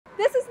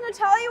This is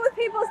Natalia with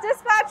People's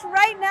Dispatch.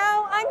 Right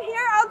now, I'm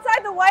here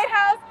outside the White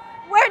House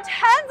where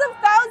tens of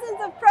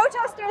thousands of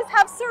protesters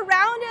have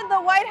surrounded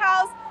the White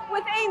House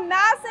with a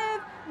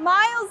massive,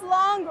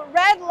 miles-long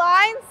red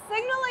line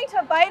signaling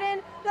to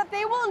Biden that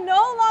they will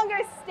no longer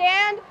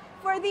stand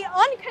for the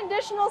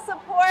unconditional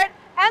support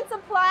and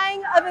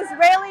supplying of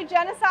Israeli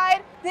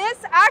genocide. This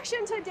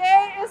action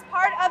today is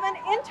part of an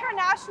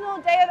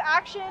international day of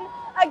action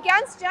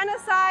against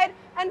genocide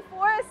and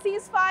for a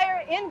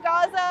ceasefire in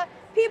Gaza.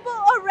 People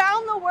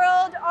around the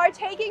world are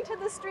taking to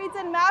the streets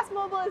in mass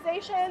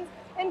mobilizations,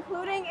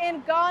 including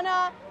in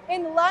Ghana,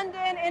 in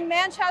London, in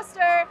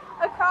Manchester,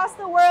 across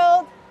the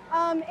world,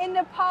 in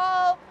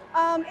Nepal,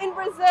 in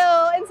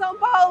Brazil, in Sao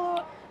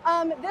Paulo.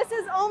 This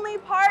is only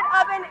part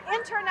of an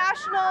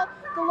international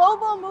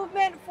global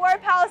movement for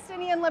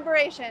Palestinian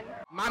liberation.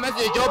 My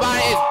message to Joe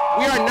Biden is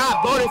we are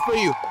not voting for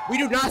you. We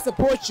do not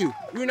support you.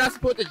 We do not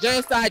support the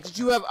genocide that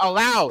you have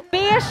allowed.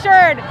 Be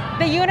assured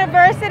the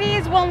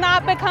universities will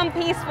not become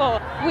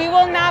peaceful. We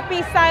will not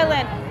be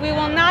silent. We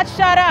will not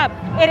shut up.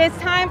 It is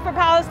time for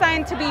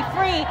Palestine to be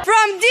free.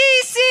 From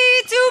D.C.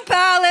 to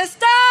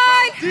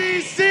Palestine.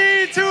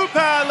 D.C. to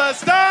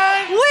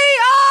Palestine. We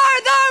are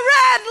the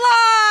red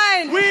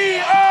line. We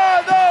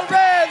are the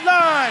red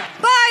line.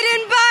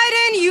 Biden,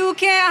 Biden, you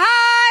can't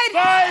hide.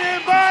 Biden,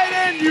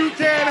 Biden, you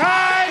can't hide.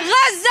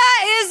 Gaza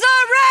is a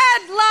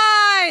red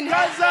line.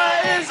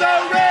 Gaza is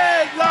a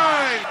red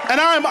line. And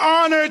I'm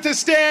honored to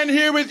stand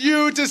here with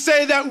you to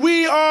say that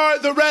we are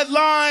the red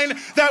line,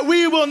 that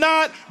we will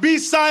not be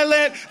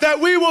silent, that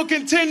we will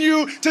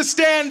continue to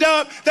stand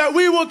up, that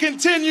we will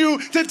continue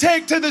to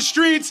take to the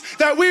streets,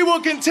 that we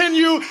will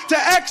continue to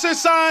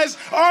exercise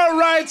our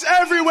rights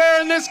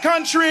everywhere in this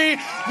country.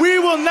 We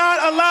will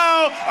not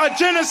allow a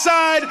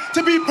genocide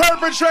to be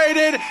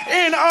perpetrated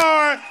in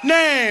our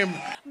name.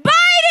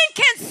 Biden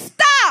can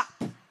stop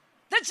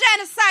the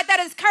genocide that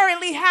is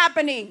currently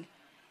happening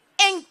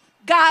in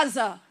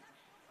Gaza.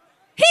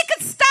 He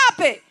could stop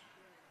it.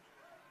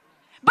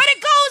 But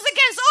it goes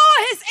against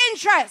all his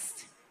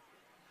interests.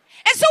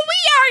 And so we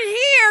are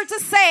here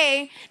to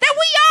say that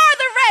we are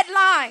the red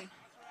line.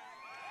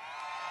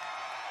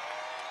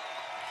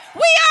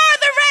 We are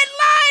the red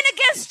line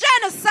against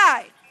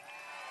genocide.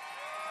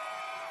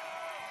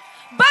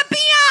 But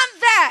beyond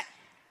that,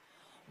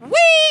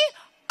 we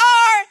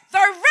are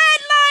the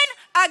red line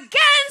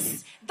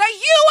against the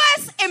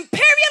U.S.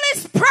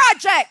 imperialist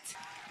project.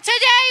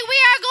 Today we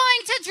are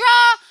going to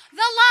draw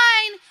the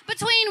line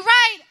between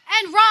right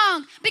and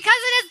wrong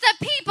because it is the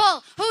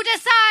people who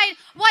decide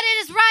what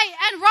is right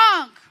and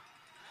wrong.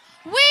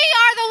 We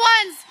are the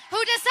ones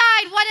who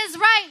decide what is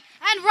right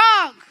and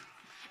wrong.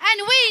 And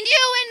we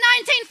knew in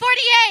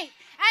 1948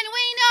 and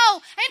we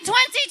know in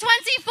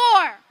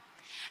 2024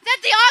 that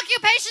the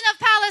occupation of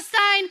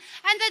Palestine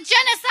and the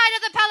genocide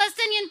of the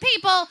Palestinian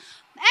people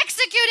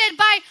executed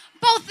by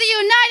both the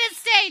United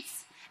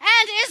States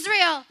and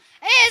Israel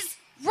is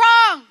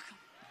wrong.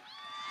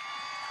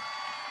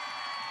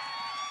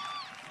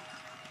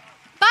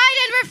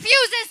 Biden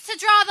refuses to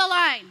draw the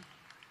line.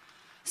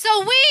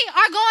 So we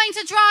are going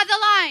to draw the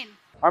line.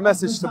 Our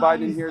message to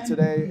Biden here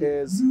today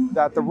is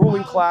that the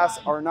ruling class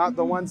are not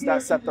the ones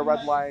that set the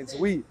red lines.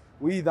 We,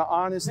 the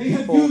honest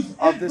people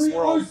of this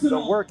world,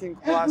 the working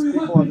class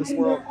people of this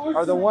world,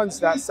 are the ones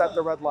that set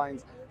the red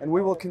lines. And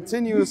we will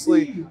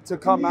continuously to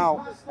come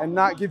out and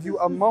not give you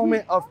a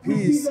moment of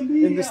peace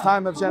in this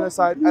time of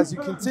genocide as you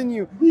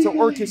continue to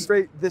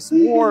orchestrate this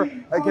war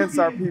against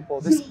our people,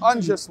 this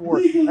unjust war.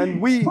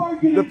 And we,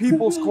 the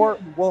People's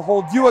Court, will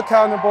hold you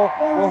accountable,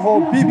 will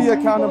hold Bibi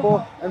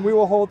accountable, and we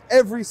will hold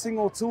every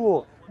single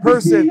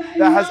person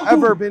that has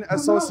ever been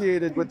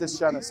associated with this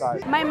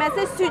genocide. My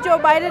message to Joe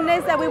Biden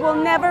is that we will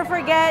never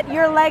forget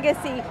your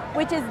legacy,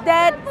 which is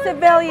dead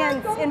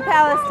civilians in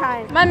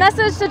Palestine. My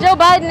message to Joe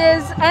Biden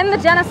is end the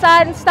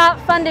genocide and stop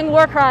funding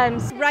war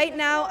crimes. Right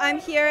now, I'm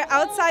here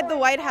outside the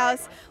White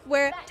House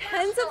where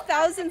tens of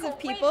thousands of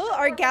people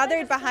are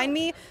gathered behind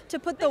me to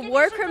put the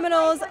war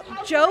criminals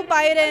Joe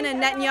Biden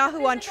and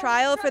Netanyahu on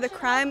trial for the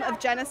crime of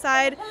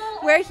genocide.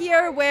 We're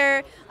here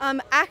where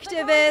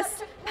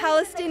activists,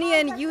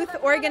 Palestinian youth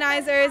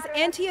organizers,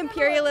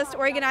 anti-imperialist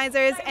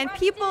organizers, and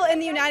people in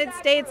the United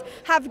States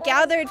have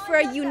gathered for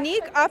a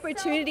unique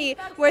opportunity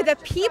where the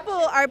people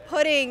are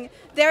putting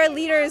their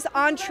leaders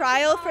on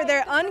trial for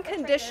their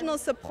unconditional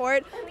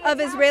support of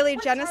Israeli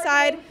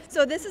genocide.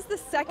 So this is the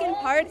second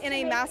part in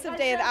a massive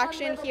day of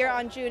action here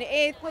on June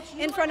 8th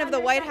in front of the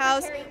White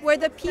House, where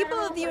the people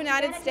of the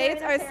United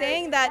States are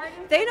saying that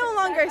they no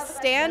longer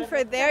stand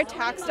for their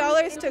tax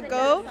dollars to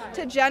go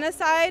to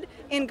genocide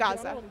in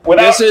Gaza.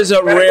 This is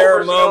a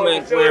rare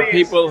moment where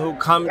people who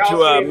come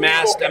to a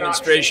mass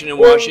demonstration in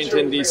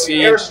Washington, D.C.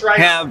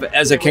 have,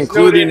 as a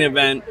concluding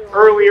event,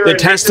 the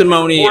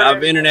testimony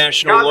of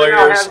international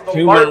lawyers,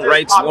 human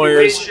rights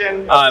lawyers,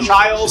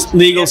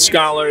 legal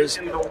scholars,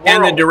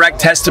 and the direct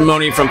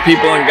testimony from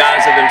people in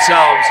Gaza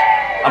themselves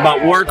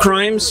about war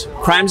crimes,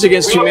 crimes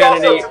against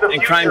humanity,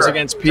 and crimes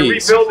against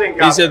peace.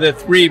 These are the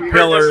three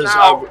pillars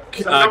of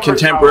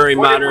contemporary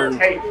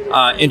modern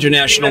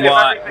international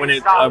law when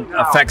it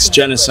affects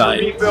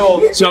genocide.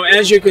 So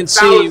as you can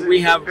see,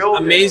 we have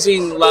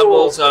amazing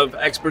levels of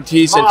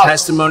expertise and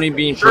testimony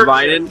being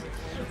provided.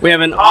 We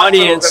have an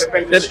audience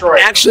that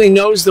actually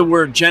knows the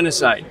word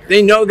genocide.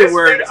 They know the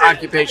word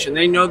occupation.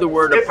 They know the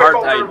word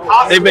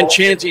apartheid. They've been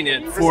chanting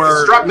it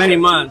for many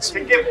months.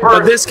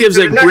 But this gives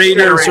a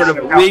greater sort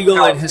of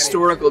legal and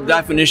historical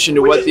definition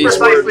to what these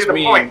words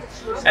mean.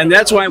 And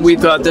that's why we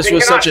thought this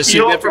was such a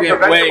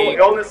significant way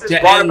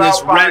to end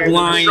this red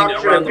line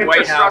around the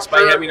White House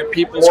by having a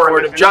People's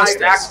Court of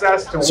Justice.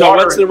 So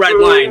what's the red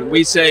line?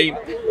 We say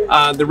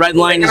the red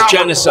line is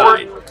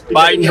genocide.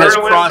 Biden has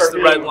crossed the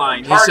red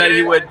line. He said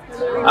he would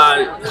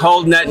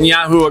hold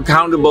Netanyahu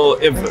accountable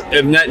if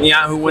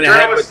Netanyahu went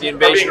ahead with the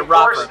invasion of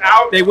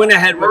Rafah. They went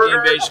ahead with the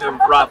invasion of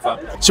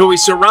Rafah. So we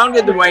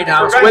surrounded the White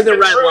House with a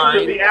red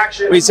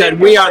line. We said,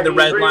 we are the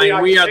red line.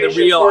 We are the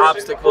real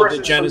obstacle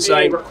to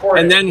genocide.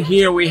 And then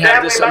here we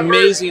have this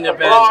amazing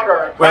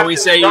event where we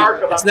say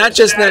it's not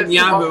just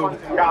Netanyahu,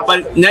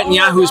 but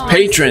Netanyahu's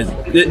patron,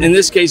 in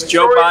this case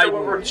Joe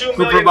Biden,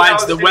 who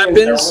provides the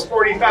weapons,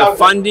 the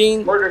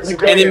funding,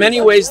 and in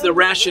many ways the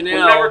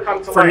rationale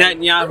for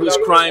Netanyahu's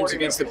crimes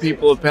against the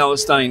people of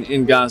Palestine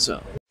in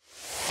Gaza.